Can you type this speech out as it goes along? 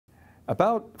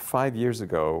About 5 years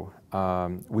ago,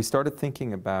 we started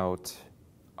thinking about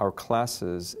our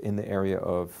classes in the area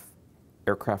of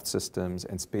aircraft systems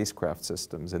and spacecraft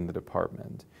systems in the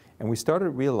department. And we started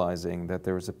realizing that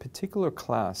there was a particular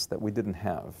class that we didn't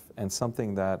have, and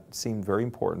something that seemed very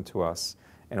important to us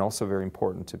and also very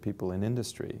important to people in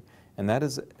industry. And that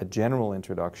is a general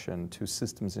introduction to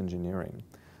systems engineering.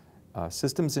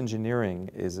 Systems engineering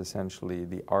is essentially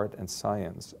the art and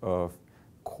science of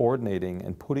coordinating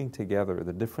and putting together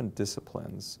the different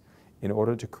disciplines in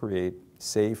order to create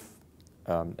safe,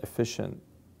 efficient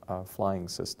flying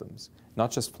systems. Not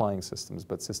just flying systems,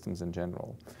 but systems in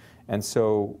general. And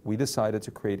so we decided to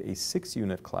create a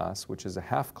 6-unit class, which is a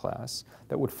half class,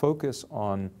 that would focus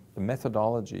on the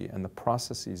methodology and the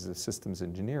processes of systems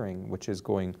engineering, which is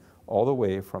going all the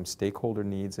way from stakeholder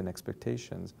needs and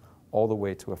expectations all the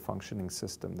way to a functioning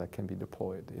system that can be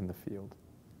deployed in the field.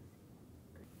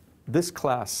 This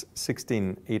class,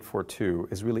 16842,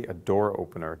 is really a door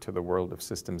opener to the world of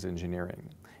systems engineering.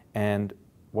 And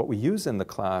what we use in the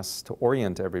class to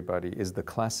orient everybody is the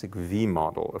classic V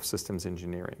model of systems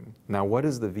engineering. Now, what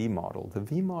is the V model? The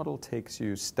V model takes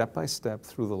you step by step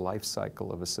through the life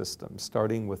cycle of a system,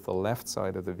 starting with the left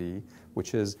side of the V,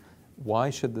 which is why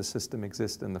should the system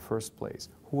exist in the first place?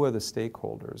 Who are the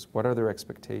stakeholders? What are their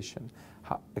expectations?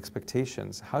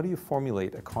 How do you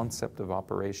formulate a concept of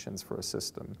operations for a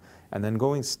system? And then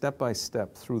going step by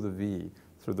step through the V,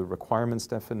 through the requirements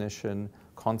definition,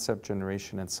 concept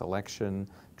generation and selection,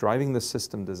 driving the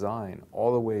system design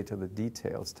all the way to the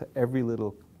details, to every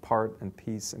little part and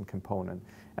piece and component,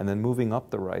 and then moving up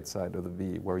the right side of the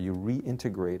V, where you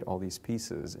reintegrate all these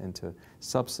pieces into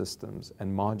subsystems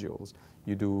and modules.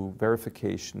 You do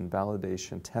verification,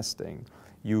 validation, testing.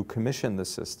 You commission the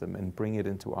system and bring it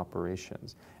into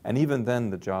operations. And even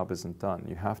then, the job isn't done.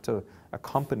 You have to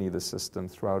accompany the system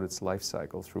throughout its life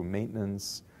cycle through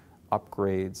maintenance,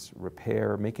 upgrades,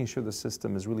 repair, making sure the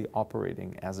system is really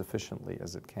operating as efficiently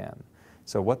as it can.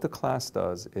 So what the class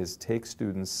does is take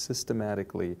students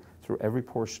systematically through every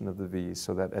portion of the V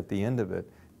so that at the end of it,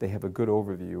 they have a good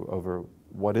overview over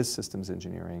what is systems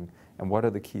engineering and what are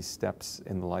the key steps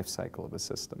in the life cycle of a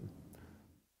system.